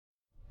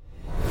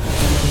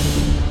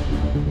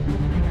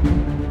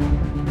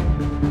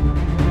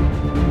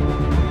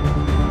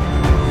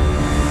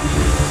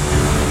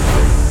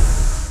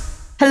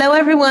Hello,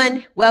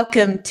 everyone.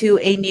 Welcome to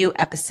a new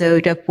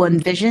episode of One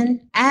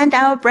Vision and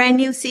our brand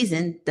new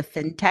season, the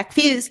Fintech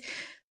Fuse.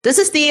 This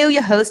is Theo,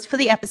 your host for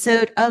the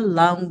episode,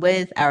 along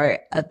with our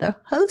other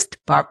host,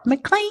 Barb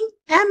McLean,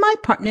 and my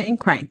partner in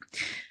crime.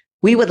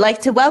 We would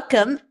like to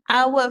welcome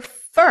our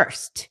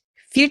first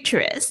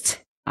futurist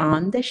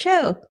on the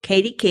show,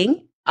 Katie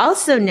King,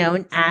 also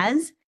known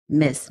as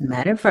Miss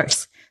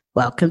Metaverse.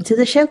 Welcome to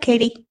the show,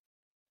 Katie.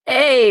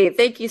 Hey,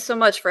 thank you so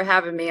much for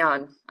having me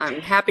on.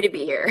 I'm happy to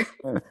be here.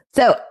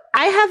 So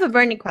I have a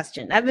burning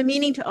question. I've been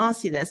meaning to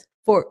ask you this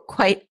for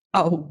quite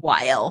a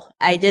while.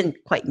 I didn't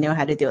quite know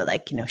how to do it.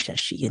 Like, should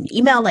she an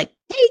email like,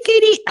 hey,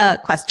 Katie,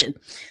 question.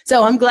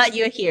 So I'm glad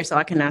you're here so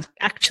I can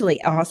actually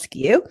ask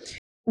you,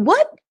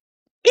 what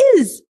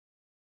is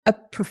a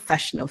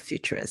professional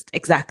futurist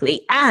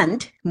exactly?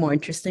 And more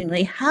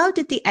interestingly, how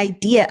did the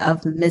idea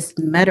of Miss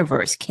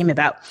Metaverse came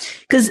about?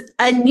 Because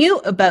I knew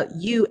about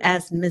you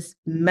as Miss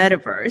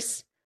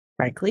Metaverse,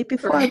 frankly,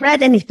 before I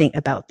read anything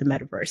about the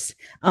metaverse.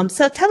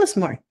 So tell us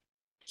more.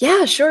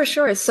 Yeah, sure.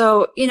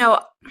 So,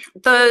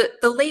 the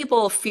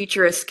label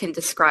futurist can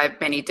describe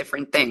many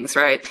different things,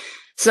 right?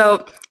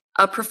 So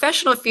a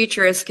professional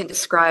futurist can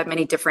describe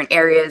many different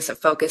areas of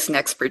focus and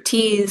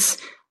expertise.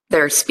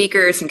 There are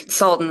speakers and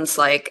consultants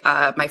like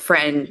my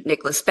friend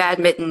Nicholas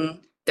Badminton.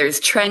 There's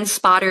trend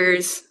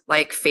spotters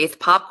like Faith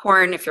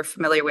Popcorn, if you're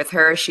familiar with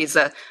her. She's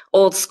a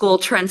old school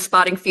trend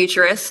spotting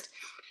futurist.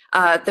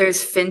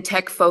 There's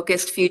fintech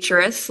focused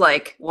futurists,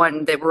 like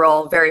one that we're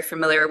all very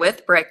familiar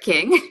with, Brett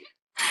King.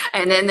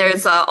 And then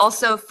there's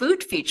also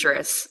food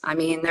futurists. I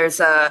mean, there's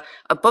a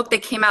book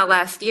that came out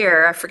last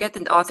year. I forget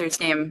the author's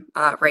name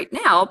right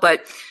now,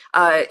 but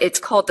it's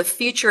called The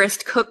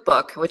Futurist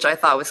Cookbook, which I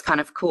thought was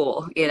kind of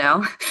cool,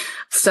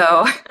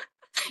 So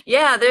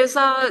yeah, there's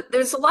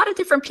a lot of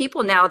different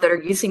people now that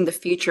are using the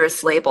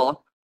futurist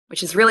label,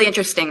 which is really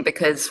interesting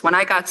because when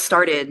I got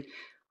started,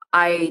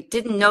 I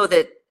didn't know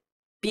that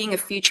being a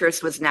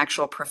futurist was an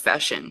actual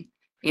profession.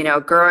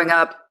 Growing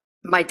up,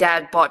 my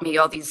dad bought me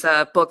all these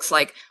books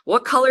like,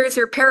 what color is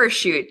your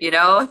parachute?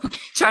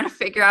 Trying to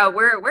figure out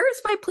where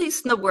is my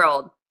place in the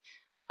world.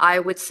 I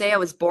would say I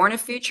was born a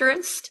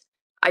futurist.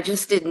 I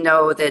just didn't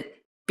know that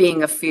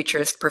being a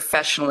futurist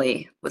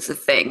professionally was a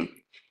thing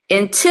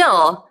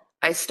until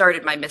I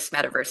started my Miss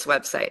Metaverse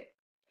website.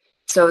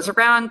 So it was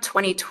around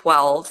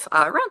 2012,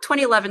 around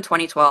 2011,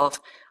 2012.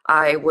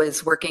 I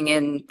was working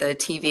in the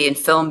TV and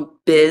film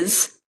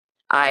biz.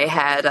 I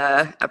had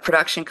a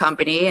production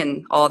company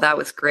and all that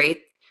was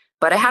great.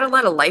 But I had a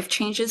lot of life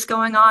changes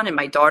going on and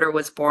my daughter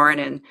was born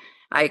and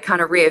I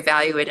kind of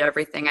reevaluated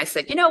everything. I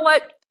said, you know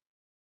what?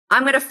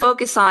 I'm going to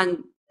focus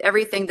on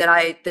everything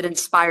that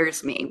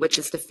inspires me, which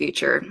is the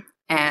future.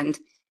 And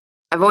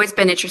I've always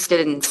been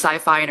interested in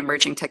sci-fi and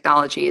emerging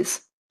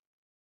technologies.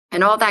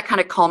 And all that kind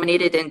of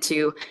culminated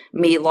into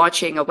me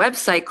launching a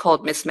website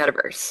called Miss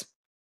Metaverse.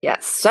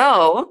 Yes.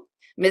 So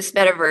Miss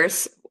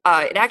Metaverse,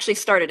 it actually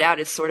started out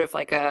as sort of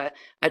like a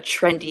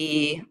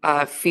trendy,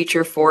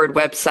 future forward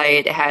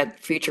website. It had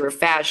future of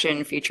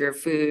fashion, future of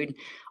food,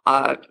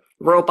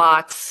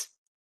 robots,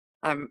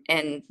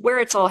 and where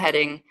it's all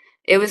heading.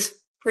 It was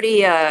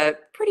pretty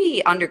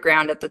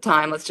underground at the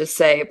time, let's just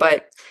say,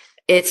 but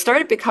it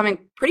started becoming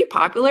pretty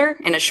popular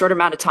in a short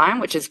amount of time,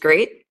 which is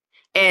great.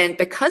 And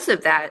because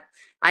of that,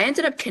 I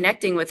ended up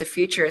connecting with a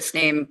futurist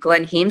named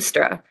Glenn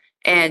Heemstra.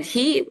 And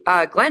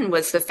Glenn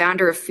was the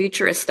founder of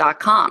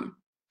futurist.com.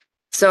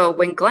 So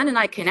when Glenn and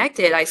I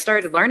connected, I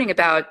started learning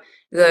about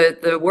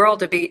the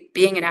world of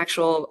being an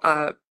actual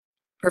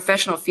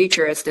professional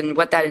futurist and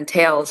what that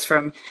entails,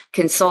 from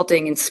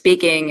consulting and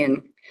speaking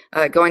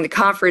and going to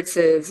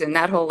conferences and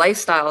that whole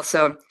lifestyle.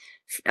 So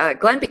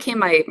Glenn became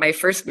my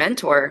first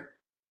mentor.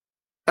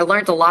 I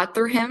learned a lot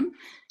through him,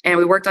 and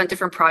we worked on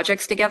different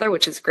projects together,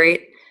 which is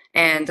great.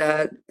 And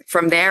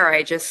from there,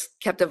 I just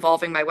kept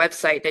evolving my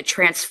website. It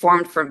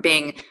transformed from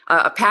being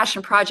a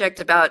passion project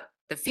about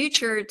the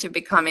future to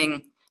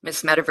becoming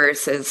Miss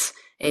Metaverse as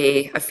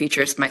a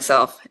futurist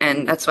myself.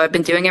 And that's what I've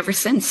been doing ever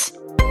since.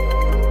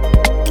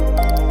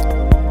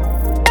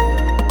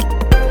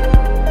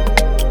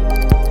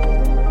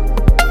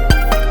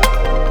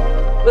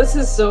 This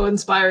is so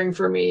inspiring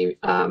for me.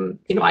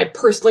 I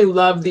personally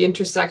love the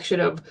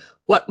intersection of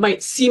what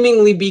might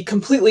seemingly be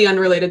completely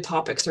unrelated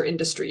topics or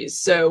industries.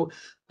 So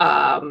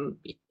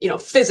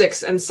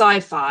physics and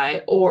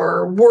sci-fi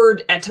or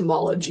word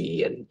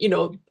etymology. And,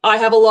 I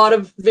have a lot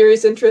of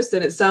various interests,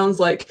 and it sounds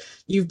like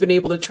you've been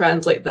able to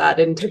translate that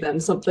into then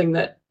something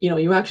that,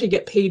 you actually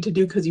get paid to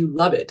do because you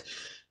love it.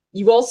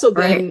 You've also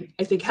then,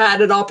 I think,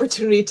 had an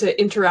opportunity to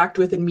interact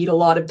with and meet a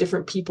lot of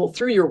different people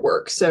through your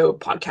work. So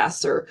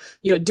podcasts or,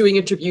 doing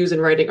interviews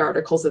and writing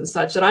articles and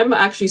such. And I'm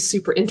actually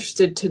super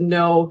interested to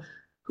know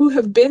who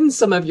have been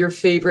some of your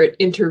favorite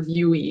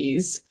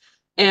interviewees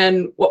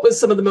and what was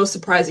some of the most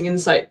surprising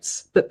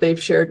insights that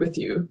they've shared with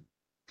you?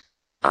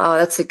 Oh,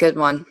 that's a good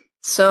one.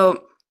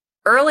 So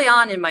early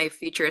on in my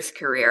futurist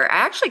career, I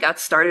actually got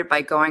started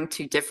by going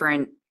to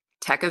different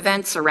tech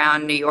events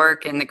around New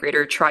York and the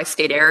greater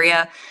tri-state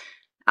area.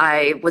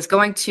 I was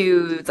going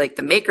to like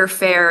the Maker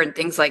Faire and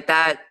things like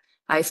that.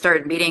 I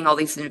started meeting all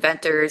these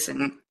inventors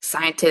and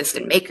scientists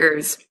and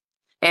makers,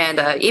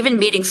 and even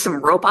meeting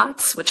some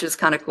robots, which is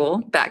kind of cool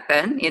back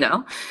then, you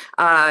know.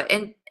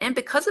 And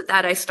because of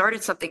that, I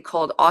started something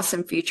called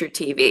Awesome Future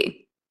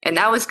TV. And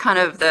that was kind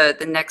of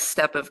the next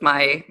step of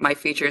my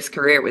futures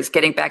career, was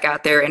getting back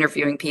out there,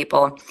 interviewing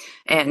people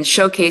and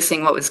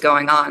showcasing what was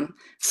going on.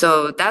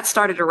 So that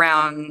started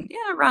around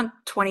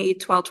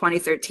 2012,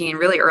 2013,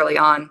 really early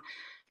on.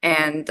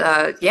 And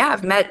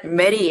I've met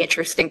many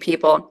interesting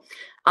people.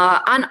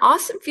 On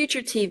Awesome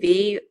Future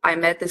TV, I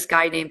met this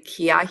guy named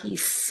Kiahi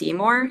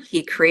Seymour.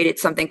 He created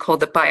something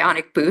called the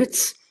Bionic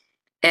Boots.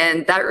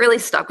 And that really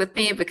stuck with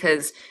me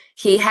because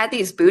he had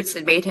these boots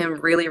that made him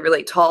really,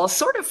 really tall,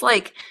 sort of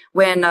like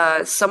when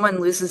someone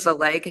loses a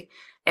leg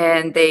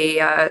and they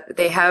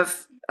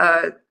have,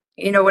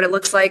 you know what it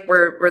looks like,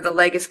 where the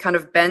leg is kind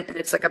of bent and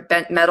it's like a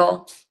bent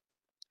metal.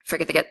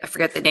 I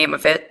forget the name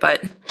of it,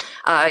 but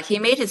he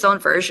made his own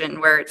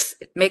version where it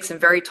makes him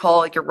very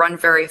tall. He can run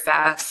very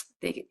fast.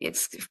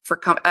 It's for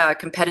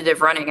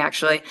competitive running,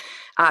 actually.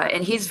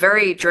 And he's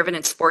very driven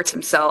in sports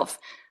himself.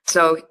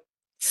 So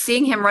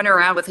seeing him run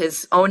around with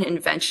his own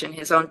invention,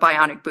 his own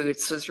bionic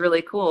boots, was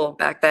really cool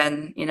back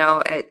then. You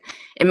know, it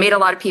made a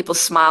lot of people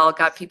smile,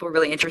 got people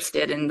really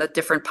interested in the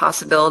different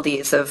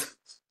possibilities of,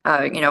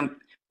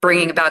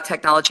 bringing about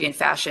technology and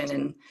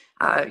fashion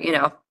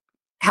and,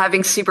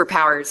 having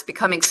superpowers,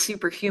 becoming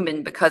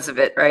superhuman because of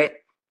it, right?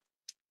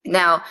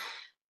 Now,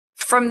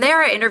 from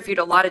there, I interviewed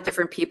a lot of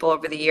different people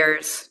over the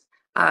years.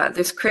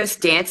 There's Chris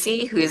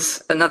Dancy,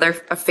 who's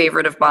a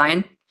favorite of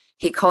mine.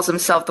 He calls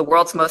himself the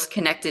world's most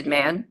connected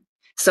man.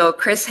 So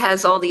Chris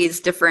has all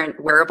these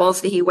different wearables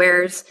that he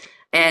wears.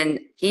 And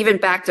even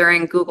back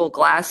during Google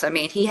Glass, I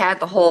mean, he had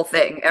the whole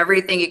thing,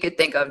 everything you could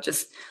think of,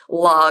 just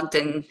logged,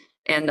 and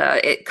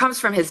it comes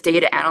from his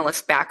data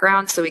analyst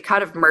background. So he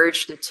kind of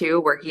merged the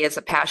two, where he has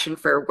a passion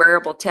for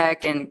wearable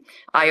tech and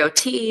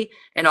IoT,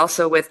 and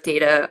also with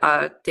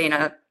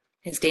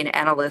his data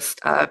analyst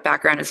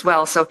background as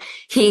well. So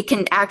he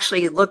can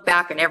actually look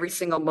back on every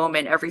single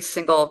moment, every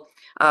single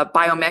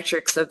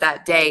biometrics of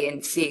that day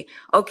and see,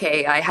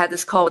 okay, I had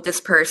this call with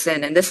this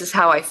person and this is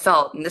how I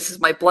felt and this is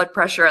my blood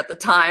pressure at the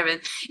time. And,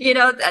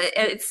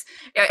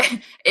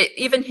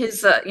 even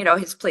his,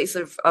 his place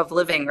of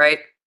living, right?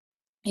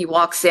 He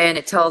walks in,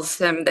 it tells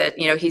him that,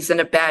 he's in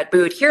a bad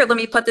mood. Here, let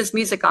me put this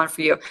music on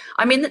for you.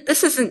 I mean,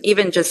 this isn't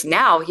even just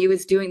now. He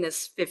was doing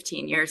this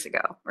 15 years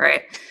ago,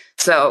 right?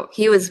 So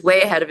he was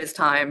way ahead of his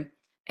time.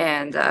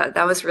 And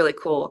that was really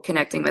cool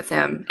connecting with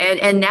him.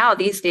 And now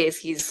these days,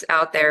 he's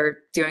out there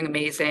doing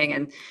amazing.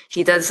 And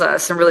he does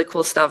some really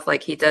cool stuff.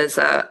 Like he does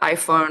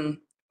iPhone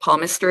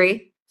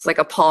palmistry. It's like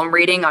a palm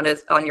reading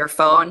on your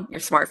phone,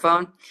 your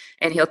smartphone.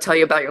 And he'll tell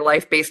you about your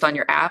life based on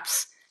your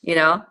apps.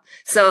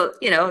 So,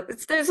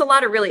 there's a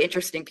lot of really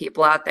interesting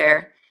people out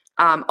there.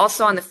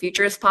 Also on the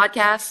Futurist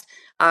podcast,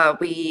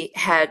 we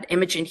had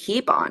Imogen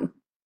Heap on,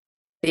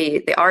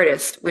 the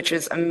artist, which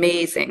is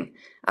amazing.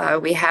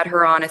 We had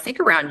her on, I think,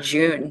 around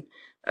June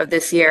of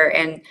this year,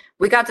 and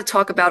we got to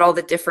talk about all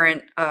the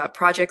different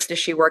projects that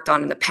she worked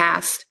on in the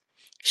past.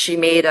 She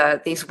made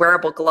these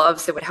wearable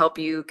gloves that would help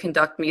you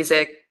conduct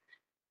music.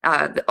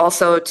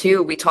 Also,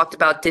 too, we talked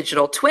about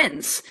digital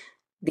twins.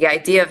 The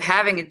idea of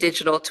having a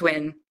digital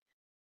twin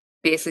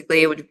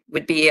basically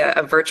would be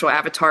a virtual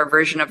avatar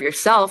version of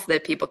yourself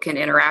that people can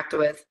interact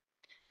with.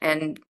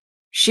 And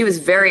she was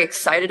very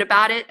excited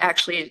about it.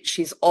 Actually,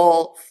 she's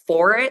all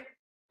for it,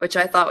 which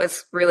I thought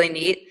was really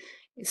neat.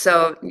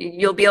 So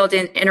you'll be able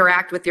to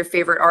interact with your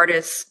favorite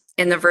artists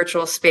in the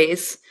virtual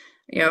space,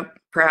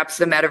 perhaps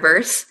the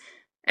metaverse.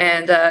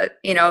 And,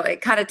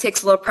 it kind of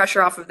takes a little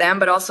pressure off of them,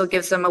 but also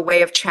gives them a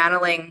way of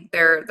channeling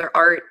their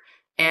art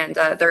and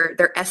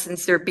their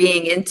essence, their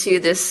being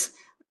into this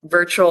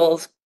virtual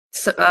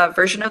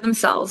version of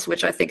themselves,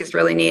 which I think is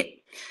really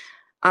neat.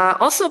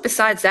 Also,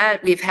 besides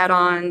that, we've had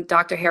on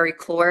Dr. Harry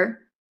Clore.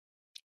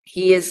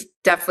 He is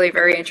definitely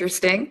very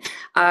interesting.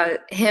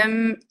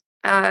 Him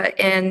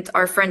and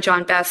our friend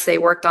John Best, they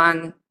worked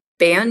on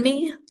Beyond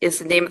Me is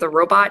the name of the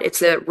robot.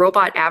 It's a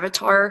robot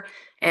avatar,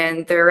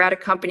 and they're at a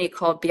company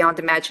called Beyond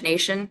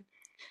Imagination.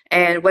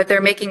 And what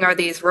they're making are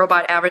these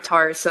robot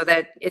avatars so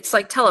that it's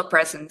like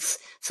telepresence.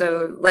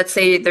 So let's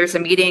say there's a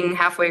meeting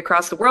halfway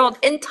across the world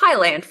in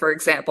Thailand, for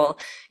example.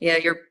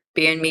 Your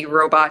Beyond Me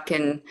robot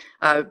can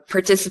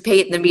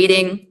participate in the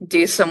meeting,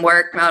 do some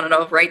work, I don't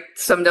know, write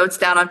some notes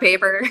down on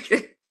paper,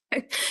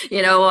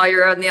 while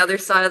you're on the other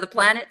side of the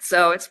planet.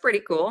 So it's pretty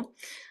cool.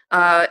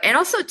 And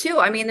also, too,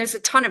 I mean, there's a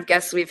ton of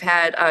guests we've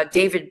had.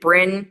 David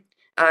Brin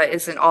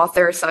is an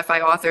author, sci-fi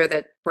author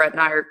that Brett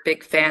and I are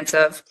big fans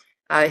of.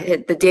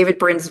 The David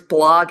Brin's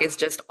blog is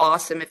just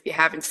awesome. If you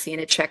haven't seen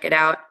it, check it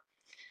out.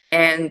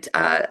 And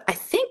I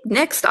think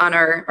next on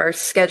our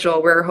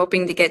schedule, we're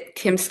hoping to get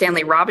Kim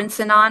Stanley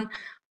Robinson on.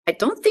 I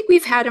don't think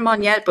we've had him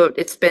on yet, but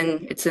it's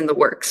in the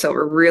works. So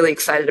we're really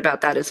excited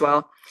about that as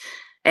well.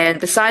 And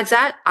besides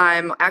that,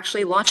 I'm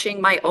actually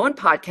launching my own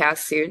podcast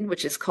soon,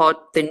 which is called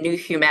the New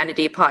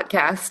Humanity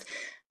Podcast.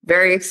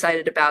 Very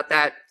excited about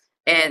that.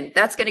 And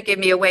that's going to give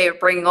me a way of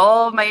bringing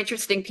all of my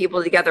interesting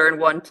people together in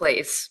one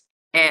place.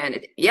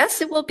 And yes,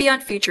 it will be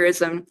on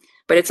futurism,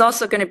 but it's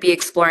also going to be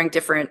exploring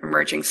different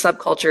emerging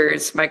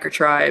subcultures,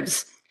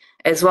 microtribes,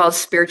 as well as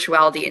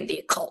spirituality and the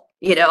occult,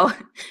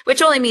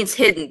 which only means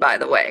hidden, by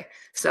the way.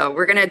 So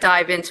we're going to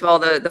dive into all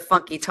the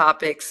funky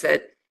topics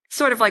that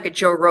sort of like a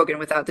Joe Rogan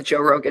without the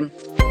Joe Rogan.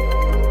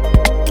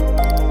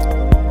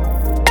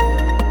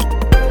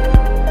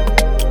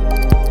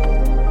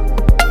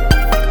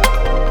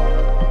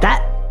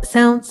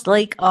 Sounds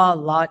like a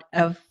lot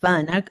of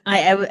fun.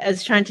 I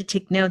was trying to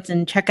take notes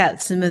and check out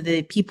some of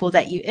the people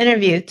that you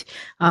interviewed.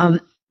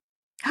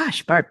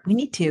 Gosh, Barb, we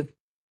need to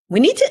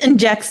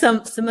inject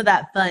some of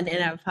that fun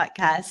in our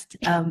podcast.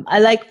 I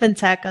like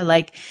fintech. I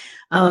like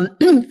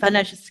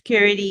financial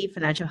security,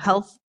 financial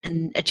health,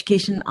 and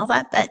education, all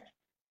that. But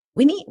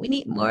we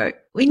need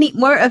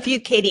more of you,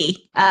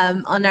 Katie,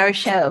 on our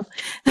show.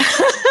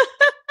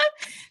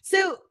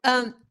 So,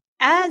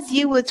 as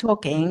you were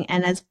talking,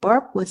 and as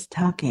Barb was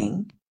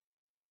talking.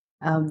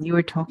 You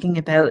were talking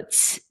about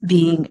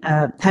being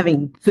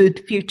having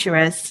food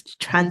futurist,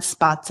 trend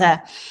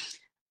spotter.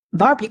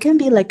 Barb, you can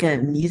be like a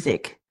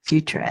music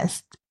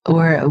futurist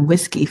or a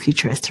whiskey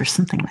futurist or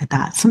something like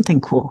that.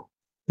 Something cool.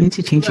 We need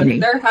to change your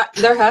name.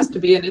 There has to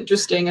be an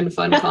interesting and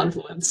fun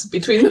confluence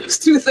between those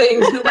two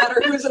things, no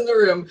matter who's in the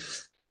room.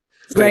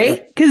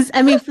 Right? Because,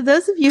 I mean, for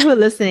those of you who are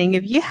listening,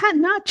 if you had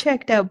not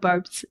checked out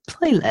Barb's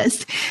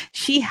playlist,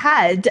 she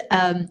had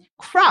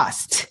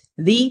crossed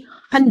the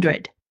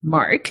 100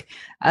 mark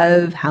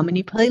of how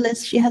many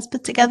playlists she has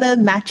put together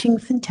matching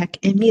fintech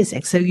and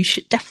music. So you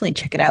should definitely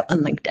check it out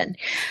on LinkedIn.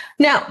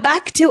 Now,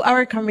 back to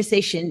our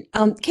conversation.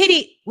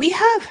 Katie, we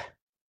have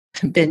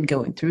been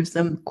going through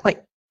some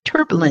quite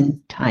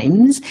turbulent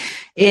times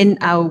in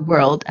our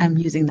world. I'm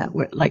using that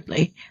word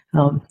lightly.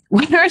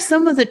 What are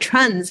some of the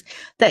trends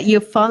that you're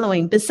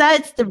following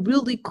besides the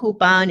really cool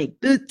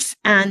bionic boots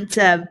and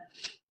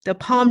the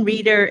palm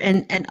reader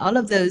and all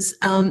of those?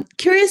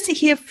 Curious to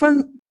hear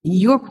from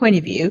your point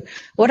of view,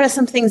 what are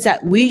some things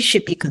that we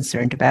should be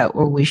concerned about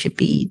or we should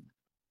be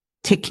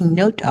taking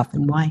note of,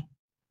 and why?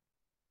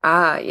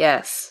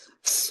 Yes.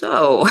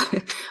 So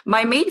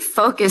my main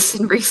focus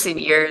in recent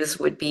years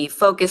would be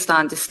focused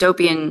on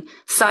dystopian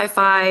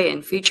sci-fi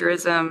and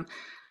futurism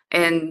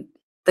and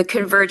the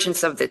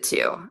convergence of the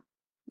two.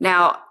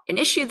 Now, an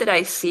issue that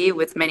I see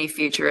with many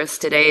futurists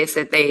today is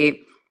that they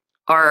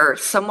are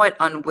somewhat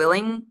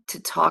unwilling to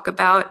talk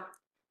about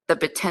the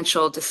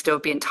potential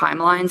dystopian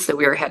timelines that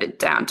we are headed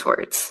down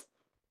towards.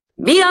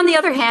 Me, on the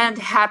other hand,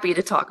 happy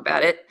to talk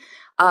about it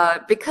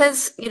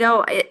because,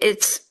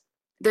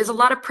 there's a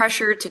lot of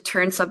pressure to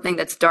turn something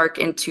that's dark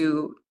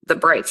into the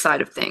bright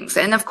side of things.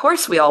 And of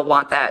course, we all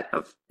want that.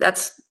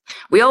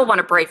 We all want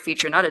a bright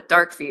future, not a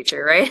dark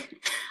future, right?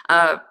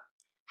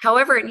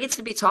 However, it needs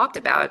to be talked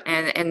about.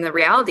 And the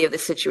reality of the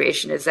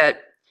situation is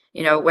that,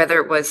 whether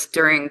it was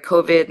during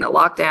COVID and the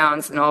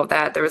lockdowns and all of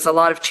that, there was a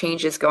lot of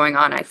changes going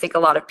on. I think a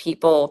lot of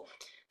people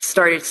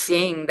started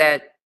seeing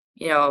that,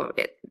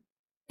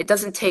 it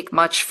doesn't take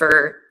much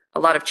for a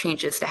lot of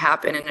changes to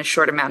happen in a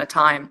short amount of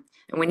time.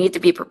 And we need to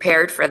be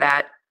prepared for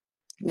that.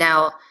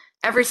 Now,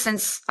 ever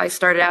since I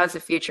started out as a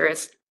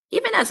futurist,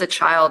 even as a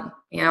child,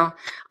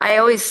 I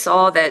always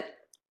saw that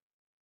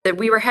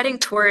we were heading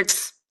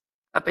towards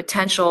a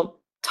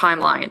potential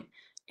timeline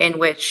in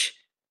which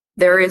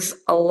there is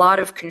a lot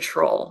of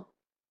control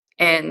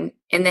and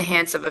in the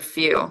hands of a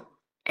few,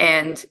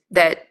 and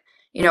that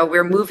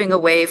we're moving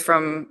away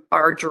from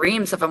our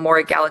dreams of a more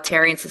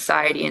egalitarian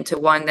society into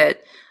one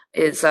that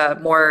is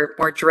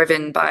more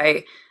driven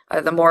by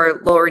the more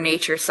lower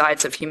nature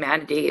sides of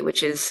humanity,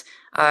 which is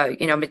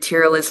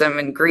materialism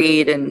and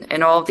greed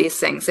and all of these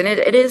things. And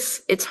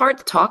it's hard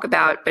to talk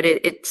about, but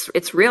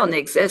it's real and it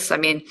exists. I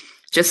mean,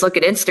 just look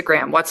at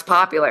Instagram. What's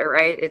popular,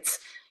 right? It's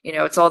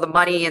all the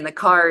money and the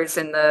cars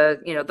and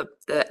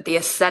the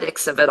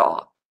aesthetics of it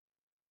all.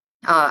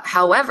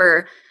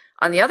 However,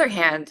 on the other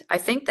hand, I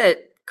think that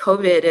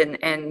COVID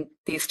and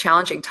these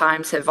challenging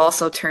times have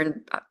also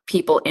turned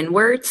people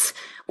inwards,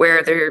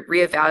 where they're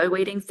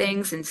reevaluating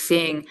things and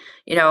seeing,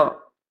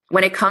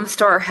 when it comes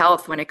to our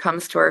health, when it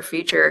comes to our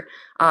future,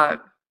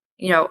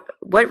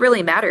 what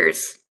really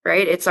matters,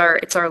 right? It's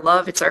our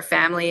love, it's our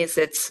families,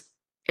 it's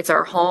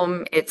our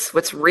home, it's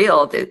what's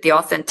real, the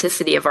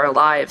authenticity of our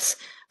lives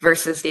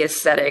versus the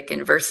aesthetic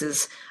and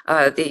versus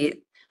the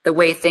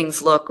way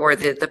things look or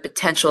the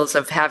potentials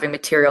of having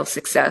material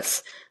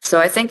success. So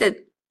I think that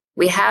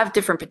we have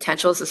different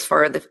potentials as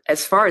far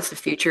as the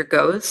future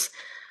goes.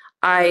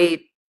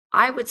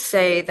 I would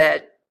say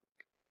that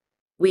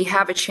we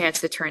have a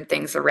chance to turn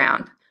things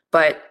around,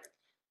 but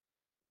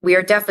we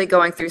are definitely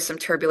going through some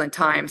turbulent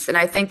times. And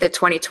I think that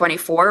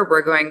 2024,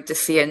 we're going to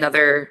see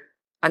another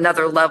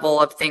level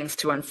of things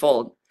to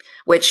unfold,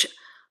 which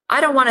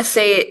I don't want to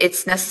say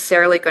it's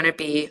necessarily going to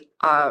be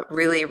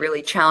really,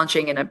 really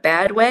challenging in a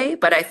bad way,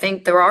 but I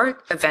think there are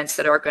events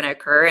that are going to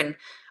occur, and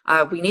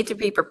we need to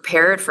be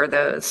prepared for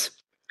those.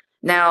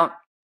 Now,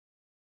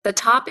 the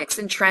topics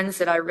and trends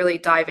that I really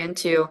dive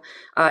into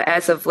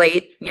as of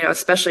late,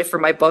 especially for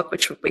my book,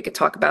 which we could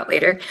talk about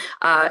later,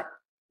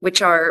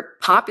 which are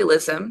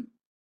populism,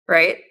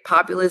 right?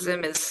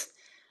 Populism is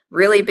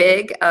really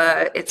big.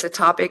 It's a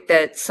topic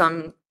that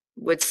some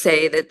would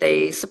say that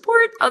they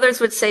support, others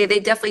would say they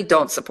definitely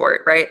don't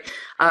support, right?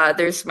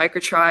 There's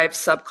microtribes,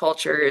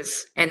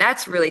 subcultures, and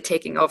that's really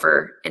taking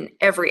over in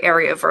every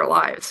area of our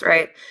lives,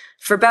 right?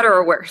 For better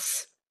or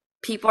worse.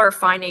 People are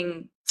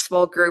finding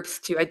small groups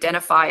to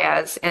identify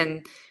as,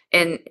 and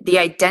the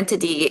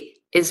identity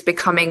is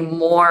becoming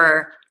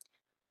more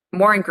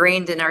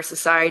ingrained in our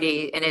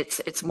society, and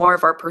it's more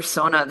of our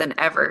persona than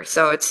ever.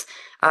 So it's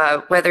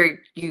whether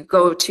you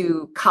go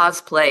to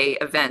cosplay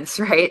events,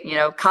 right?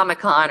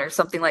 Comic-Con or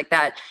something like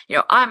that,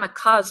 I'm a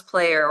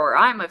cosplayer, or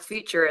I'm a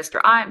futurist,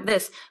 or I'm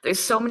this. There's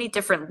so many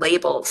different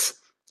labels.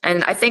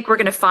 And I think we're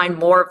going to find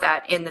more of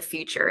that in the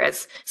future,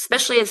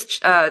 especially as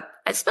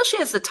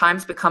the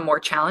times become more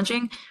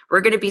challenging.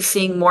 We're going to be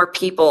seeing more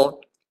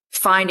people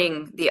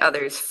finding the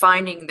others,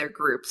 finding their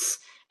groups,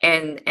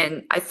 and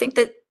I think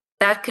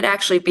that could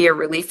actually be a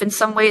relief in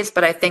some ways,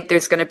 but I think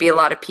there's going to be a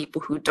lot of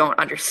people who don't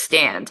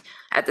understand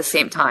at the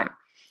same time.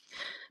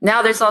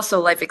 Now there's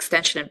also life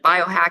extension and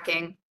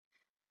biohacking.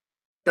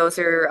 Those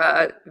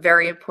are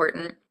very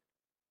important.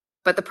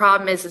 But the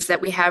problem is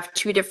that we have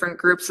two different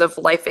groups of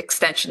life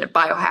extension and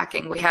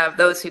biohacking. We have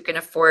those who can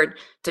afford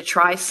to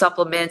try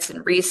supplements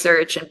and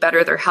research and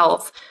better their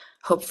health,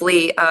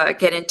 hopefully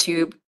get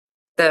into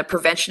the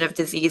prevention of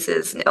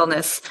diseases and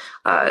illness.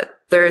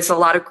 There's a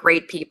lot of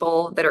great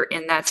people that are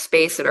in that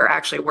space that are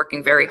actually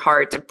working very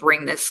hard to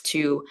bring this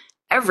to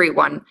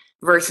everyone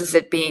versus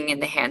it being in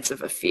the hands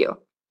of a few.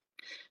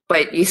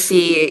 But you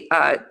see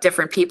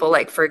different people,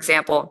 like, for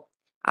example,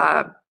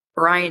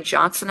 Brian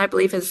Johnson, I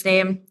believe his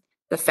name,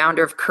 the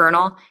founder of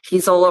Kernel.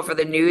 He's all over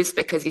the news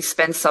because he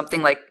spends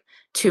something like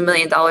 $2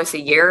 million a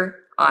year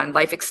on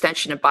life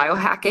extension and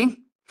biohacking.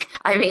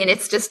 I mean,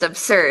 it's just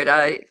absurd.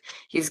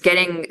 He's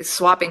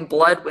swapping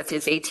blood with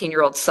his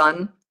 18-year-old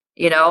son,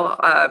 in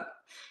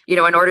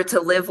order to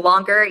live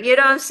longer. You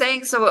know what I'm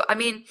saying? So, I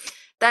mean,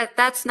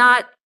 that's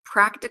not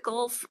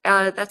practical.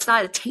 That's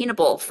not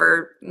attainable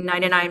for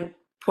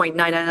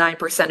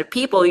 99.999% of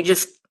people. You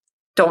just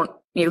don't,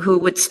 who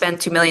would spend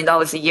 $2 million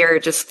a year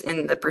just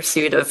in the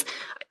pursuit of,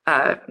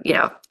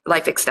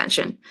 life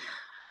extension.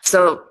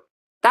 So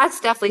that's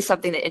definitely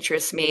something that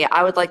interests me.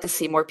 I would like to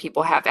see more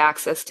people have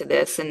access to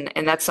this, and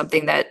that's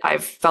something that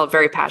I've felt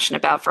very passionate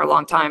about for a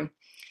long time.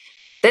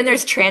 Then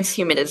there's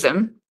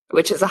transhumanism,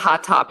 which is a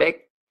hot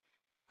topic.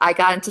 I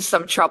got into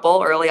some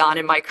trouble early on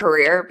in my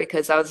career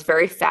because I was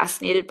very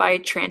fascinated by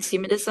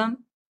transhumanism.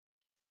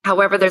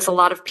 However, there's a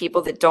lot of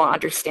people that don't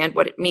understand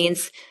what it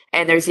means,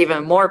 and there's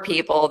even more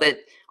people that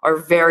are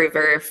very,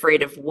 very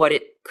afraid of what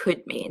it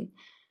could mean.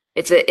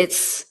 It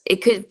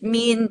could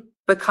mean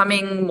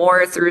becoming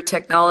more through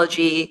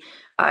technology.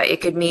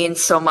 It could mean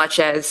so much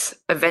as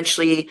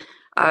eventually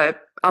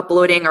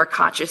uploading our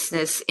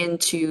consciousness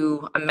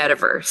into a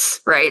metaverse,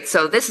 right?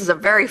 So this is a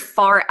very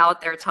far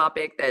out there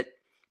topic that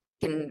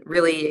can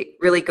really,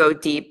 really go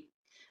deep.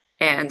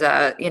 And,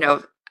 I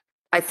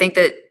think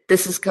that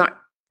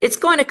it's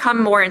going to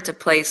come more into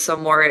place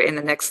somewhere in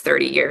the next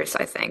 30 years,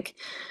 I think.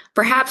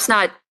 Perhaps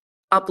not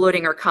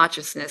uploading our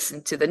consciousness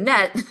into the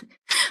net.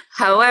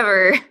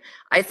 However,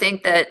 I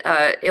think that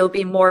it'll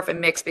be more of a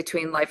mix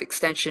between life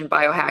extension,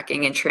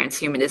 biohacking, and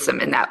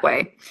transhumanism in that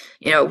way.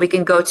 We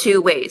can go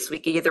two ways. We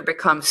can either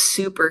become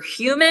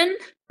superhuman,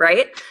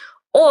 right?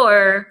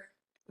 Or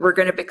we're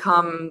going to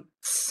become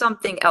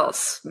something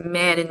else,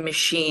 man and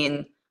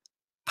machine,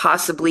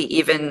 possibly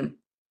even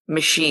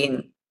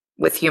machine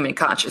with human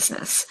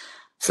consciousness.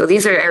 So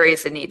these are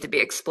areas that need to be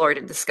explored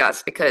and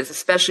discussed, because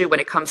especially when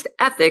it comes to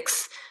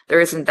ethics, there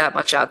isn't that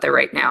much out there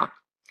right now.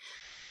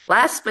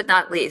 Last but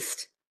not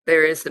least,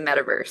 there is the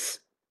metaverse.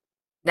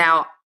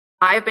 Now,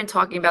 I've been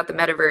talking about the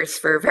metaverse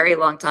for a very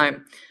long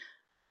time.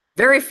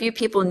 Very few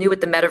people knew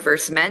what the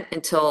metaverse meant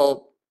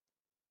until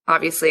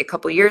obviously a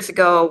couple of years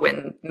ago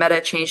when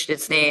Meta changed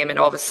its name, and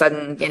all of a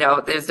sudden,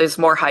 there's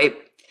more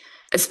hype,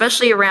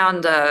 especially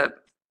around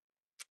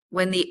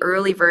when the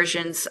early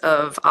versions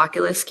of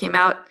Oculus came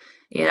out.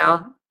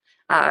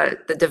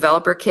 The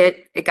developer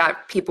kit, it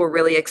got people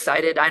really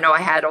excited. I know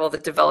I had all the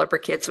developer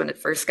kits when it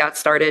first got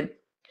started.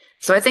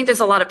 So I think there's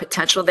a lot of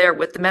potential there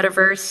with the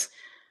metaverse.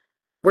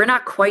 We're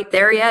not quite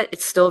there yet.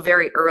 It's still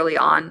very early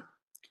on.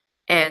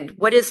 And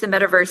what is the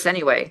metaverse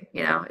anyway?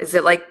 Is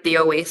it like the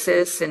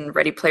Oasis and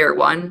Ready Player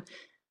One?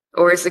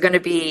 Or is it going to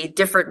be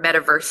different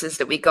metaverses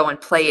that we go and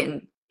play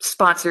in,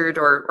 sponsored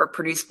or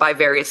produced by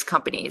various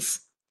companies?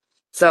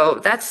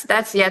 So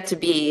that's yet to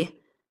be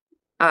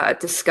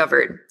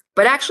discovered.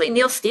 But actually,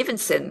 Neil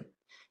Stephenson,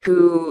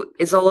 who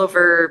is all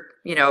over,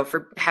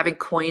 for having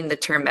coined the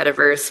term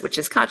metaverse, which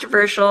is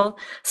controversial.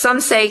 Some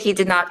say he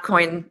did not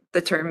coin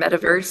the term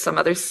metaverse. Some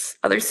others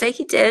say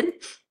he did.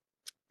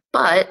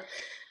 But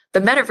the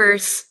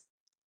metaverse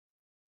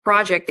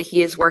project that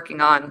he is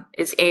working on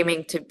is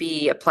aiming to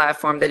be a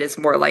platform that is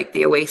more like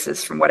the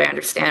Oasis, from what I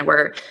understand,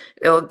 where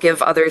it'll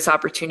give others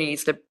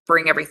opportunities to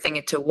bring everything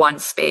into one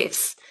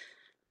space.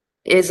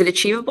 Is it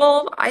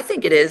achievable? I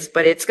think it is,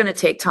 but it's going to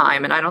take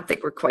time, and I don't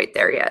think we're quite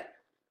there yet.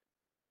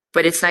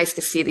 but it's nice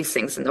to see these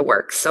things in the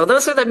works. So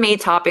those are the main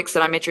topics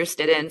that I'm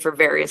interested in for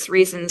various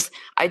reasons.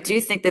 I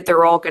do think that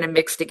they're all going to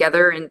mix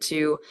together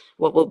into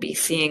what we'll be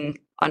seeing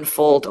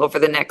unfold over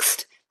the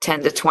next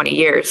 10 to 20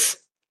 years.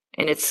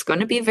 And it's going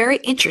to be very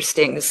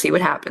interesting to see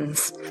what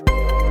happens.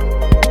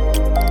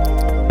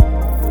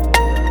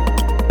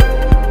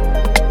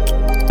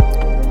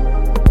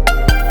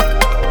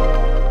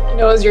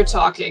 As you're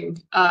talking,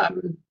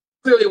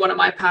 clearly one of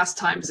my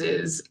pastimes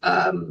is,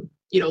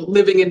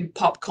 living in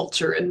pop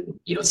culture and,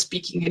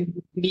 speaking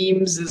in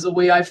memes is a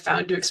way I've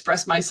found to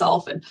express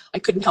myself. And I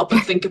couldn't help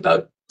but think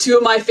about two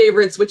of my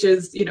favorites, which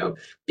is,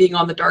 being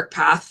on the dark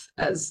path,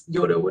 as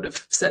Yoda would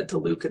have said to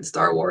Luke in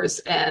Star Wars,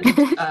 and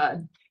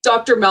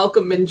Dr.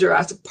 Malcolm in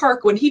Jurassic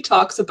Park, when he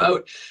talks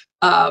about,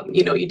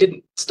 you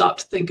didn't stop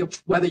to think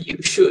of whether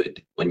you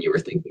should when you were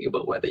thinking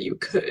about whether you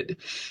could.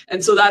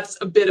 And so that's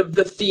a bit of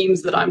the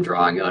themes that I'm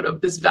drawing out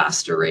of this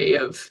vast array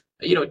of,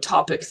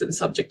 topics and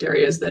subject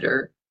areas that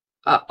are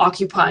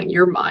occupying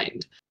your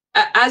mind.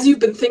 As you've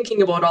been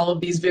thinking about all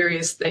of these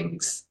various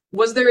things,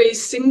 was there a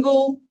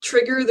single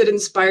trigger that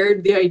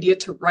inspired the idea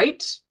to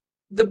write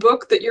the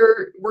book that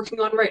you're working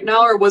on right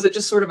now? Or was it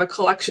just sort of a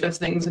collection of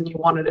things and you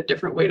wanted a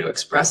different way to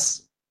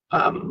express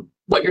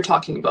what you're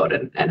talking about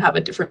and have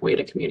a different way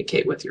to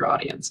communicate with your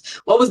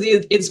audience? What was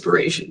the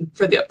inspiration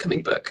for the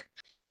upcoming book?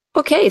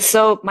 Okay,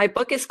 so my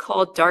book is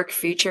called Dark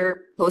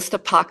Future,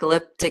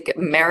 Post-Apocalyptic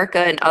America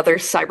and Other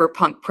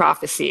Cyberpunk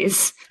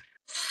Prophecies.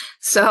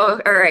 So,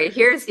 all right,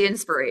 here's the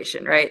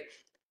inspiration, right?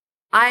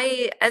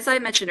 As I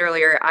mentioned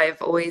earlier, I've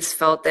always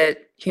felt that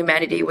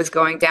humanity was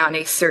going down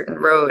a certain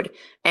road,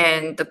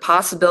 and the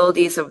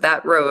possibilities of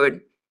that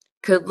road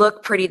could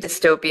look pretty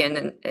dystopian,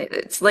 and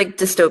it's like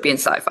dystopian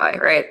sci-fi,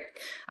 right?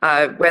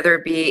 Whether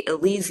it be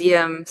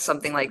Elysium,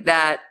 something like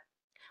that,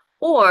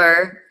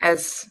 or,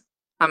 as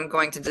I'm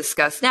going to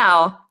discuss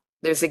now,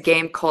 there's a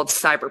game called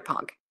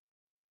Cyberpunk.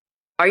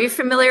 Are you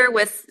familiar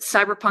with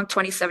Cyberpunk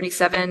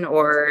 2077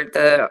 or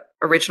the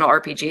original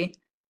RPG?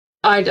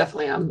 I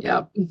definitely am,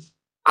 yeah.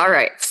 All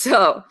right,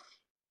 so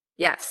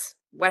yes,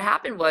 what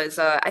happened was,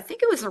 I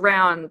think it was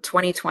around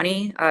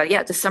 2020,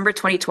 December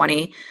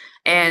 2020,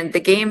 and the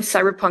game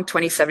Cyberpunk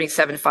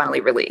 2077 finally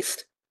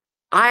released.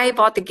 I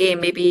bought the game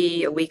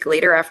maybe a week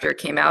later after it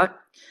came out,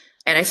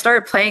 and I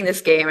started playing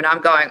this game, and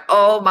I'm going,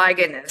 oh my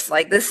goodness,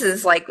 like this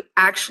is like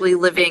actually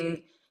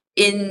living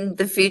in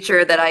the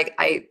future that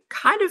I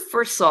kind of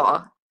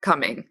foresaw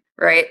coming,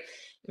 right?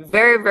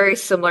 Very, very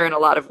similar in a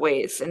lot of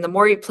ways. And the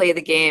more you play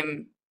the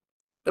game,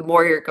 the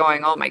more you're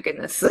going, oh my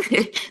goodness,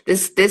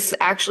 this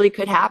actually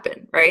could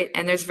happen, right?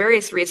 And there's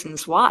various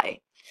reasons why.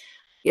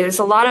 There's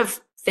a lot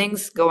of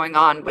things going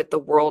on with the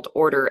world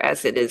order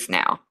as it is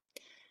now.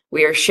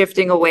 We are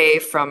shifting away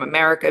from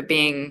America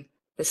being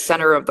the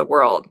center of the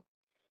world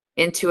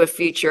into a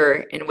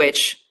future in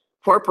which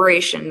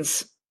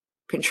corporations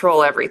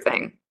control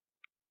everything.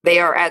 They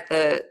are at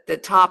the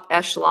top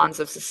echelons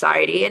of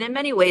society, and in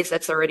many ways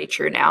that's already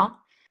true now.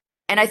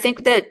 And I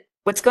think that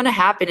what's going to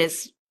happen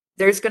is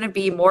there's going to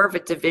be more of a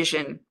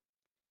division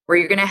where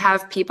you're going to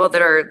have people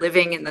that are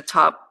living in the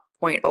top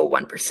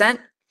 0.01%,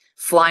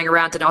 flying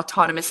around in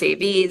autonomous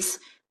AVs,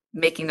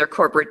 making their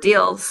corporate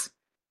deals,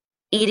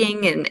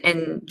 eating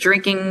and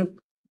drinking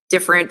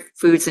different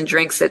foods and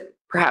drinks that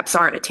perhaps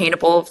aren't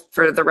attainable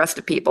for the rest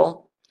of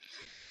people.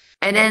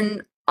 And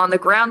then on the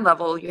ground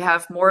level, you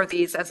have more of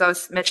these, as I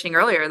was mentioning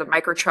earlier, the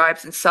micro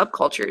tribes and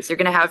subcultures. You're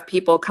going to have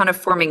people kind of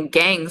forming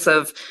gangs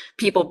of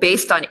people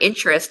based on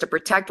interest to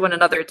protect one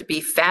another, to be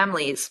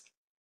families.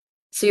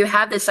 So you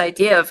have this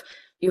idea of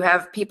you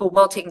have people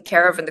well taken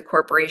care of in the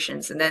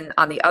corporations. And then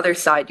on the other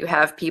side, you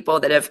have people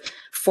that have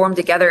formed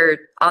together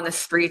on the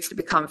streets to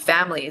become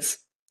families.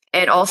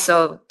 And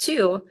also,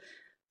 too,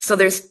 so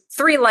there's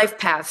 3 life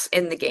paths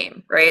in the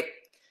game, right?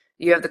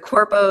 You have the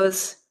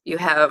corpos, you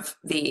have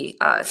the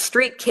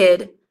street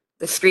kid.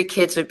 The street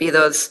kids would be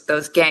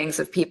those gangs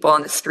of people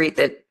on the street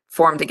that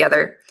form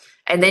together.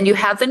 And then you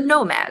have the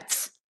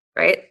nomads,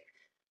 right?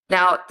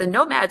 Now, the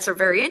nomads are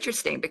very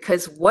interesting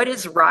because what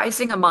is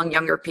rising among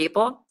younger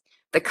people?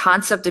 The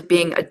concept of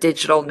being a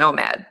digital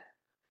nomad.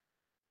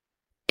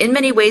 In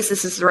many ways,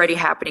 this is already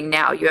happening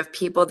now. You have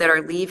people that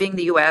are leaving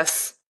the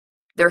US.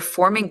 They're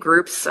forming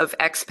groups of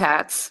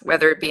expats,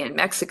 whether it be in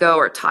Mexico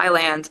or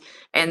Thailand,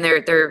 and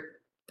they're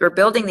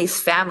building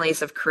these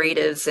families of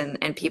creatives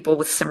and people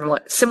with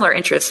similar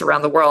interests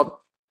around the world.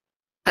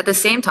 At the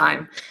same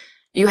time,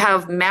 you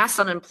have mass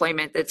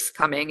unemployment that's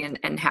coming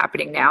and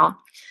happening now.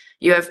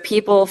 You have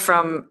people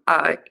from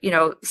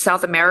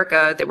South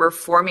America that were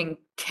forming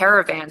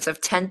caravans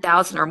of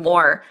 10,000 or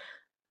more,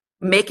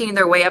 making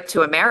their way up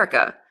to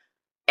America.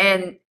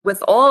 And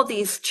with all of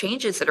these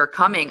changes that are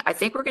coming, I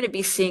think we're going to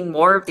be seeing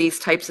more of these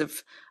types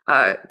of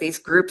these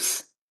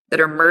groups that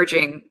are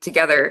merging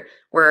together,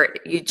 where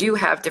you do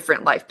have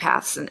different life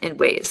paths in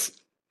ways.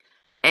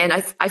 And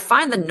I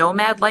find the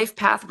nomad life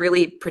path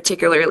really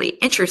particularly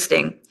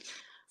interesting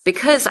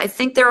because I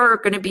think there are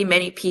going to be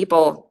many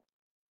people,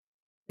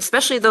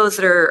 especially those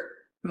that are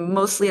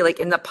mostly like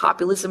in the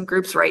populism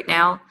groups right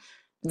now,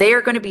 they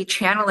are going to be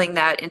channeling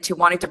that into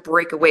wanting to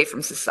break away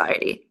from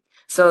society.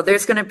 So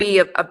there's going to be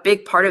a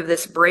big part of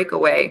this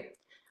breakaway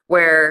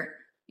where,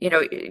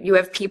 you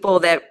have people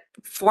that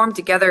form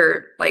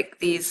together like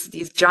these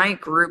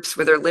giant groups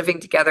where they're living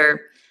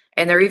together,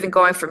 and they're even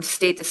going from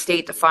state to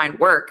state to find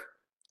work,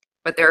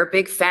 but they're a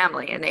big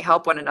family and they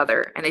help one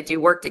another and they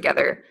do work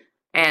together.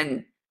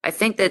 And I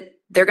think that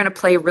they're going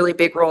to play a really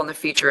big role in the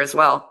future as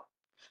well.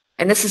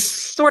 And this is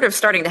sort of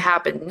starting to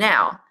happen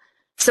now.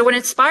 So what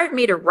inspired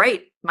me to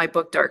write my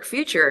book, Dark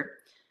Future,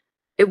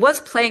 it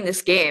was playing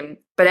this game,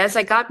 but as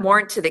I got more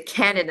into the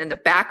canon and the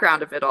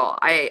background of it all,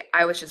 I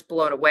was just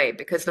blown away,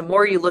 because the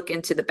more you look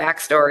into the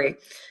backstory,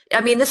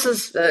 I mean, this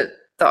is the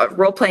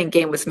role-playing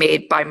game was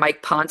made by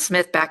Mike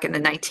Pondsmith back in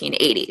the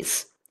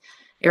 1980s,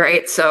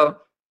 right? So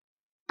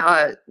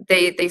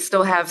they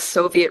still have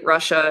Soviet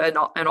Russia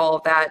and all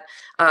of that.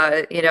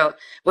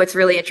 What's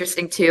really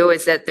interesting too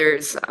is that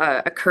there's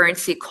a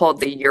currency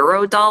called the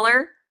euro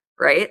dollar,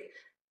 right?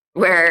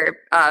 Where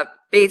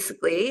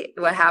basically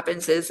what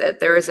happens is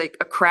that there is a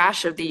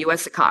crash of the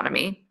US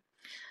economy.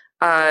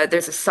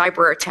 There's a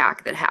cyber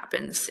attack that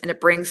happens, and it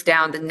brings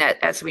down the net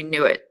as we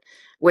knew it,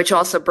 which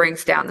also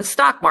brings down the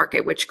stock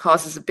market, which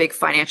causes a big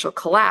financial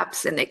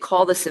collapse. And they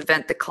call this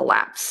event the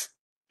collapse.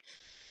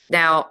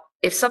 Now,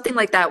 if something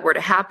like that were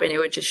to happen, it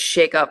would just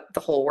shake up the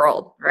whole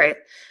world, right?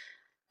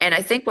 And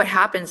I think what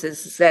happens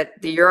is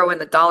that the euro and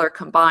the dollar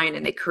combine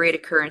and they create a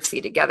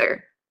currency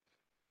together,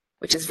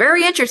 which is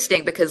very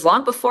interesting, because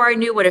long before I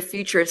knew what a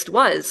futurist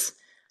was,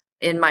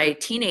 in my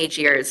teenage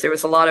years, there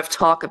was a lot of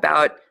talk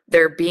about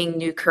there being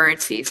new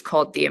currencies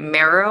called the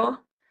Amero.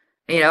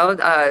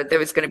 There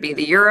was going to be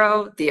the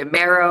euro, the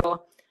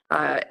Amero,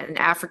 an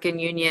African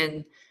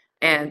Union,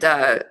 and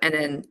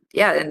then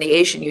the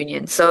Asian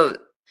Union. So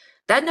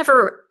that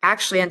never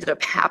actually ended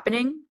up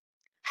happening.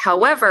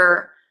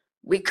 However,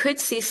 we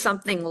could see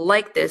something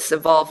like this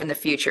evolve in the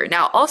future.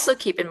 Now, also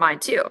keep in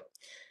mind too,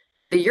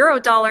 the euro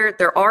dollar,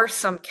 there are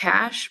some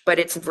cash, but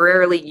it's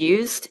rarely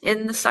used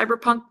in the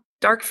cyberpunk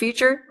dark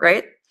future,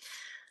 right?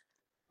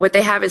 What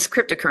they have is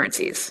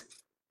cryptocurrencies.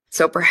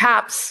 So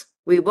perhaps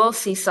we will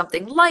see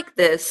something like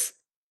this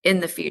in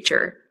the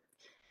future.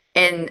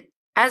 And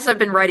as I've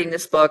been writing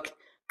this book,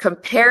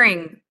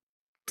 comparing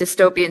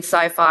dystopian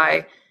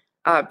sci-fi,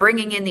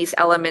 bringing in these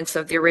elements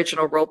of the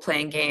original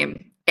role-playing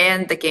game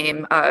and the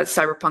game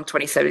Cyberpunk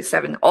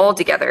 2077 all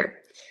together,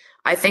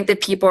 I think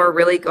that people are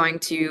really going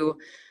to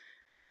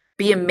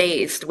be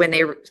amazed when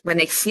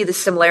they see the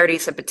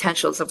similarities and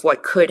potentials of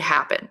what could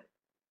happen.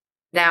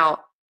 Now,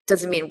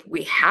 doesn't mean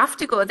we have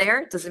to go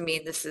there. Doesn't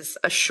mean this is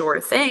a sure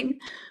thing,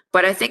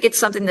 but I think it's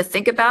something to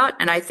think about.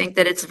 And I think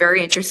that it's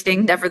very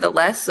interesting,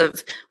 nevertheless,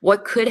 of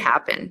what could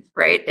happen,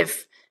 right?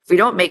 If we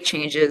don't make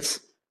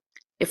changes,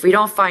 if we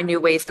don't find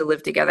new ways to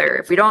live together,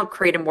 if we don't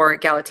create a more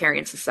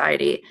egalitarian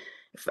society,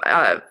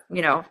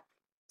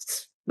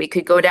 we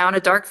could go down a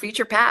dark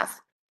future path.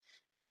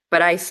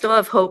 But I still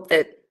have hope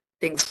that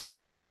things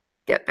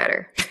get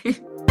better.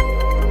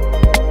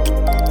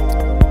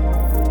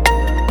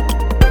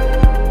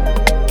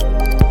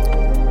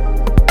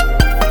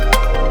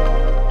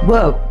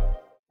 Whoa,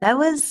 that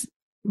was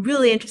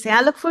really interesting.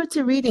 I look forward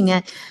to reading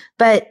it.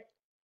 But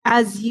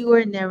as you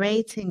were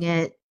narrating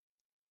it,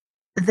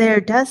 there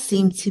does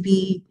seem to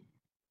be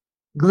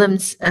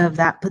glimpse of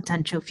that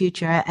potential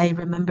future. I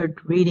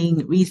remembered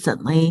reading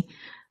recently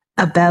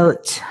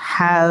about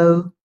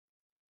how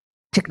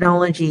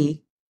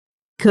technology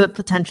could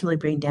potentially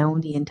bring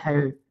down the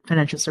entire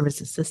financial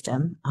services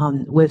system.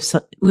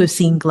 We've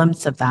seen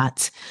glimpses of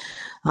that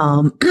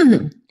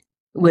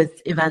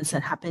with events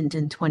that happened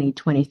in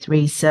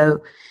 2023.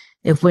 So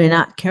if we're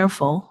not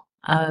careful,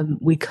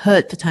 we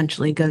could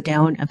potentially go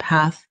down a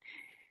path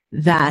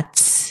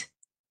that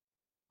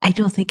I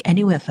don't think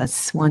any of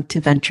us want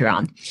to venture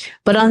on.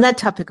 But on that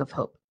topic of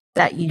hope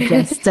that you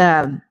just,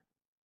 gosh,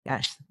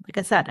 like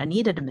I said, I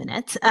needed a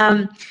minute.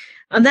 On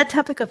that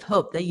topic of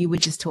hope that you were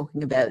just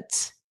talking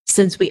about,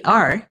 since we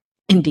are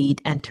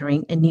indeed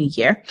entering a new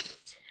year,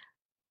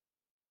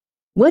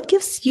 what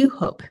gives you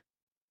hope?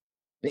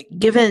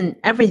 Given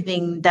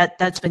everything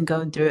that's been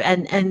going through,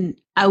 and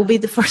I will be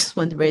the first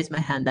one to raise my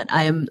hand that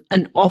I am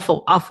an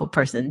awful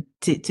person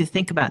to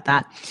think about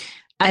that.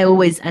 I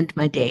always end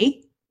my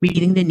day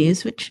reading the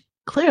news, which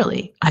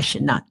clearly I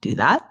should not do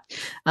that.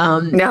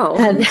 No.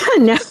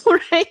 No,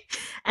 right?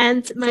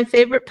 And my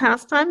favorite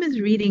pastime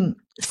is reading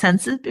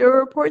Census Bureau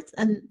reports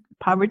and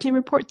poverty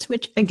reports,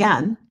 which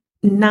again,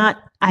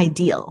 not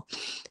ideal.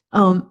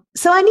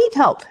 So I need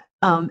help.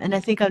 And I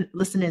think our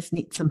listeners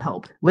need some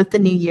help with the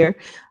new year.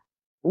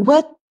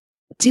 What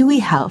do we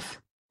have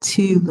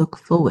to look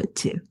forward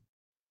to?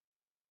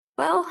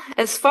 Well,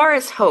 as far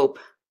as hope,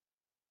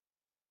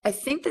 I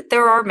think that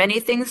there are many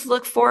things to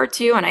look forward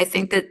to, and I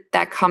think that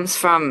that comes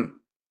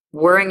from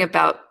worrying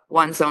about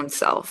one's own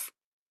self.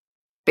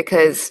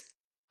 Because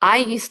I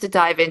used to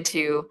dive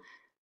into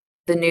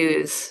the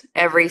news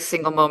every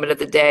single moment of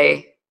the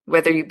day,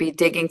 whether you be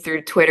digging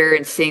through Twitter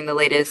and seeing the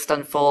latest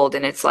unfold,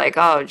 and it's like,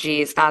 oh,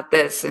 geez, not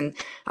this, and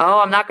oh,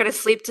 I'm not going to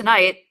sleep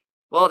tonight.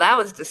 Well, that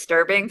was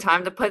disturbing.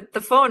 Time to put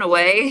the phone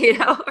away,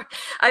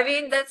 I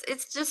mean,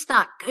 it's just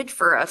not good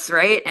for us,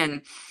 right?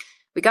 And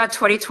we got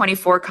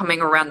 2024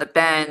 coming around the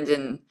bend,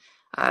 and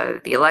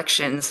the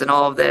elections and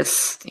all of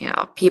this,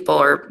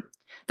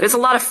 there's a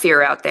lot of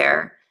fear out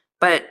there.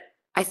 But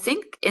I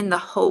think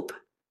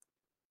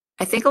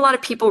I think a lot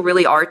of people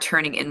really are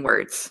turning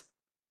inwards.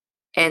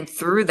 And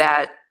through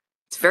that,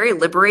 it's very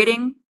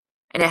liberating,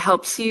 and it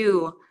helps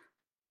you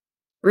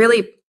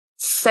really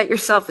set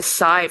yourself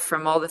aside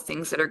from all the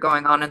things that are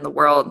going on in the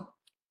world.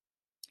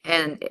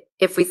 And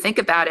if we think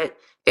about it,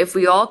 if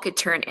we all could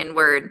turn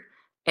inward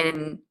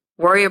and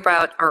worry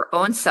about our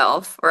own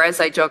self, or as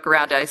I joke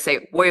around, I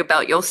say, worry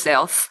about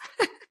yourself,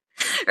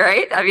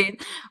 right? I mean,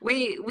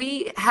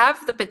 we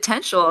have the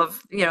potential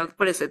of,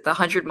 what is it, the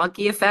 100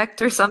 monkey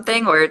effect or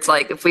something, where it's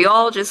like, if we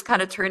all just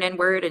kind of turn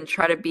inward and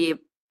try to be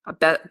a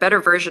better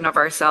version of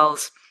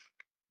ourselves,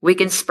 we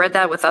can spread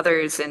that with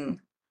others and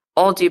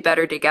all do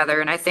better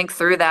together. And I think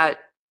through that,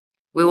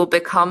 we will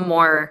become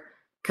more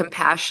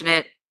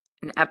compassionate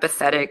and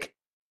empathetic.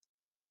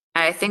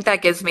 And I think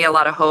that gives me a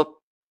lot of hope.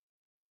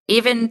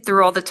 Even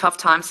through all the tough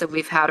times that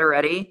we've had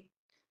already,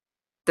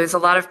 there's a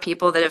lot of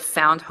people that have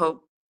found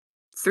hope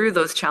through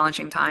those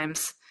challenging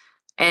times.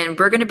 And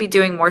we're going to be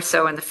doing more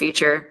so in the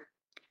future.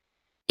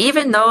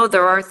 Even though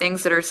there are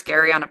things that are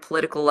scary on a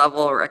political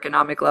level or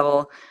economic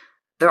level,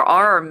 there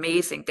are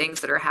amazing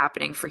things that are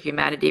happening for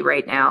humanity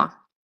right now.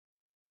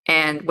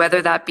 And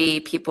whether that be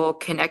people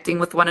connecting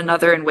with one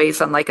another in ways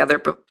unlike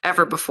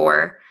ever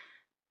before,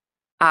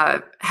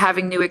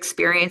 having new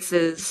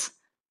experiences,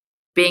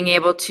 being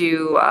able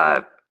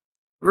to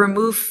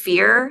remove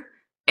fear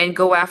and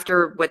go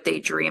after what they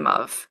dream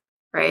of,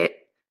 right?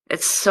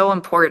 It's so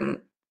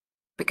important,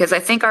 because I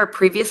think our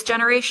previous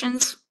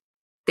generations,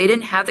 they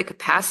didn't have the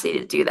capacity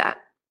to do that.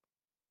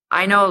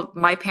 I know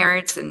my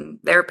parents and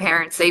their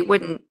parents, they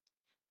wouldn't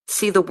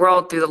see the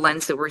world through the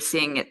lens that we're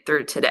seeing it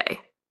through today.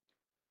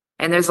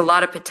 And there's a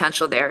lot of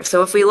potential there.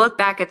 So if we look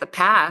back at the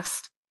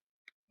past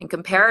and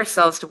compare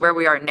ourselves to where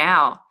we are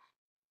now,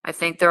 I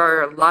think there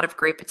are a lot of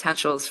great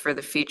potentials for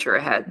the future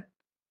ahead.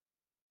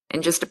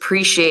 And just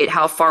appreciate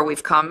how far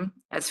we've come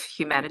as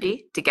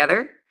humanity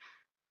together.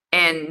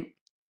 And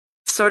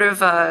sort of,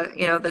 the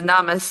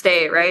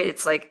namaste, right?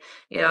 It's like,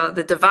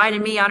 the divine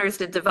in me honors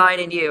the divine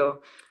in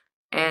you.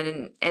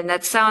 And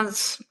that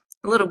sounds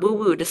a little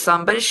woo-woo to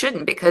some, but it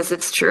shouldn't, because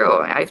it's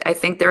true. I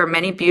think there are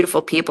many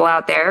beautiful people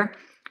out there,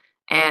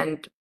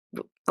 and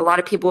a lot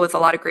of people with a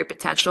lot of great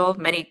potential,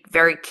 many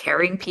very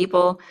caring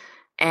people.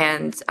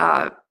 And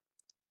I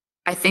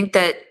think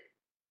that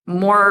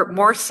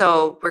more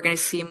so, we're going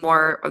to see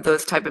more of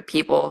those type of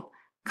people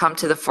come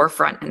to the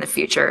forefront in the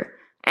future.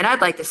 And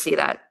I'd like to see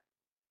that.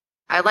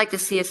 I'd like to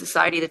see a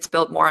society that's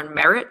built more on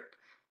merit,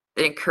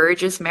 that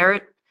encourages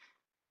merit,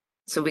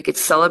 so we could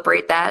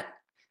celebrate that.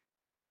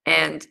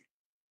 And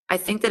I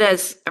think that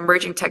as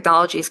emerging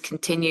technologies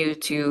continue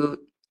to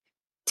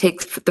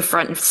take the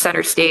front and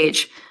center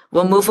stage,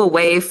 we'll move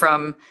away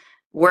from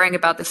worrying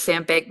about the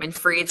Sam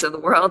Bankman-Frieds of the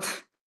world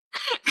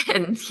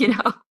and,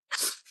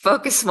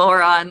 focus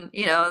more on,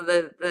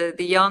 the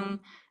young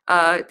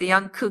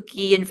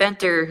kooky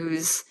inventor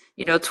who's,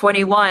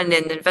 21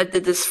 and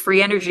invented this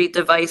free energy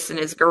device in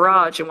his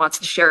garage and wants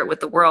to share it with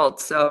the world.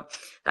 So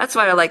that's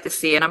what I like to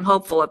see. And I'm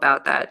hopeful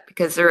about that,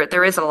 because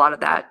there is a lot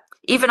of that.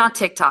 Even on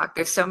TikTok,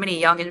 there's so many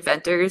young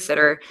inventors that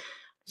are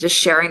just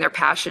sharing their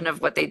passion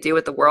of what they do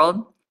with the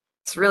world.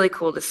 It's really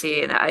cool to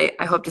see. And I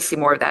hope to see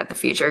more of that in the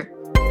future.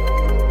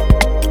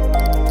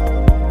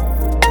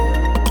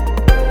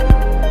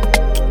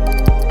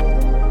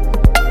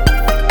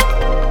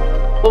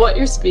 Well, what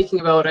you're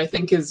speaking about, I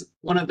think, is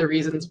one of the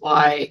reasons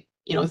why,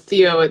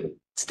 Theo and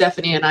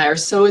Stephanie and I are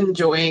so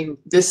enjoying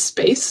this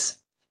space,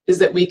 is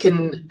that we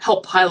can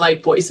help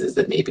highlight voices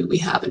that maybe we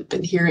haven't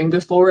been hearing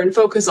before and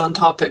focus on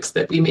topics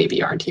that we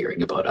maybe aren't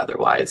hearing about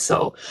otherwise.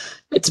 So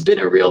it's been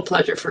a real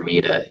pleasure for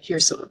me to hear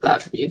some of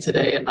that from you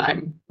today, and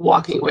I'm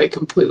walking away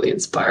completely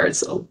inspired.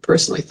 So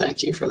personally,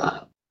 thank you for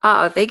that.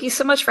 Thank you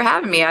so much for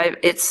having me. I'm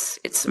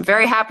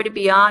very happy to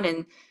be on,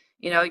 and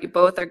you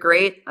both are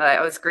great.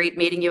 It was great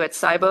meeting you at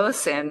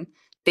Cybos, and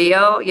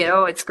Theo,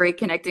 it's great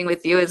connecting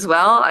with you as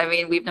well. I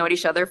mean, we've known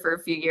each other for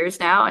a few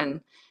years now,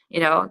 and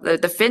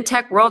the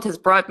fintech world has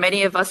brought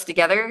many of us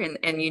together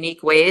in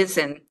unique ways,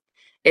 and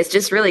it's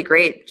just really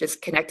great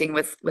just connecting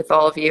with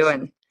all of you.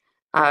 And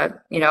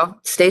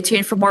stay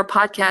tuned for more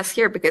podcasts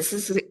here, because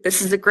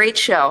this is a great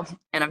show,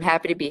 and I'm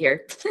happy to be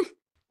here.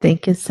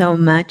 Thank you so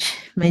much,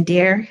 my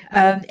dear.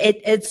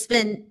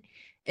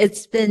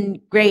 It's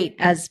been great,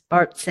 as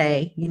Barb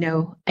say.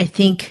 I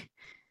think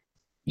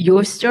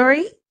your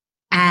story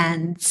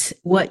and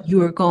what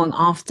you are going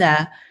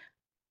after,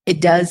 it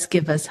does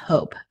give us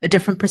hope, a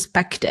different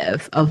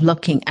perspective of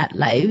looking at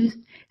life.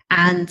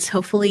 And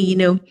hopefully,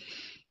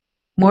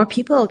 more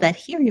people that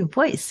hear your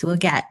voice will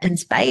get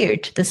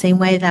inspired the same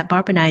way that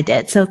Barb and I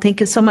did. So thank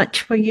you so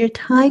much for your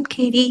time,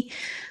 Katie.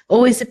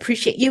 Always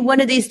appreciate you.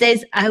 One of these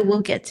days, I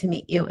will get to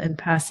meet you in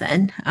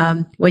person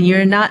when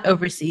you're not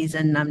overseas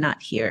and I'm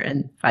not here,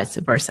 and vice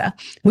versa.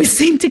 We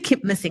seem to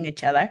keep missing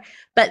each other.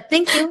 But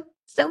thank you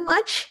so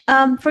much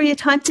for your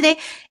time today.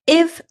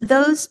 If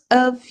those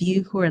of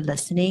you who are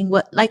listening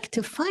would like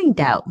to find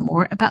out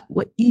more about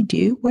what you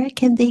do, where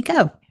can they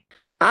go?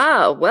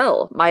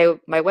 Well, my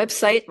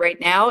website right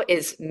now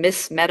is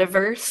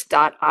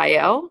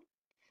missmetaverse.io.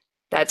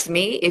 That's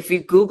me. If you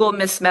Google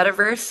Miss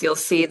Metaverse, you'll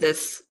see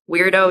this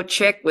weirdo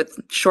chick with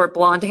short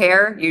blonde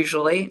hair.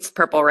 Usually it's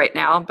purple right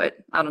now, but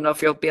I don't know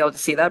if you'll be able to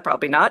see that.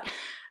 Probably not.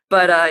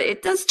 But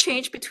it does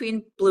change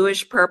between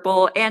bluish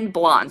purple and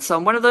blonde. So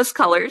I'm one of those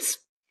colors.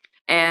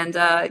 And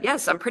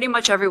yes, I'm pretty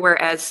much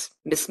everywhere as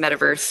Miss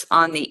Metaverse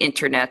on the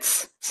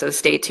internets. So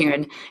stay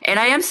tuned. And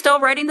I am still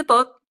writing the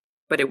book,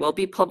 but it will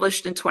be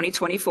published in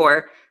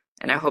 2024.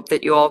 And I hope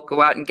that you all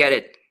go out and get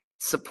it.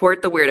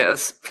 Support the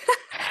weirdos.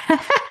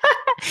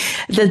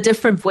 The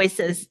different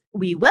voices,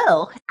 we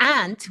will.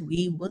 And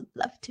we would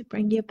love to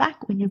bring you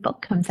back when your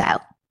book comes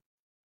out.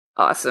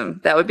 Awesome.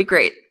 That would be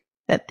great.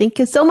 But thank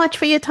you so much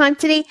for your time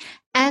today.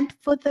 And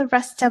for the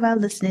rest of our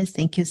listeners,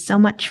 thank you so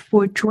much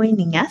for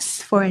joining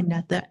us for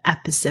another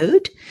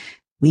episode.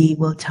 We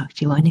will talk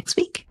to you all next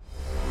week.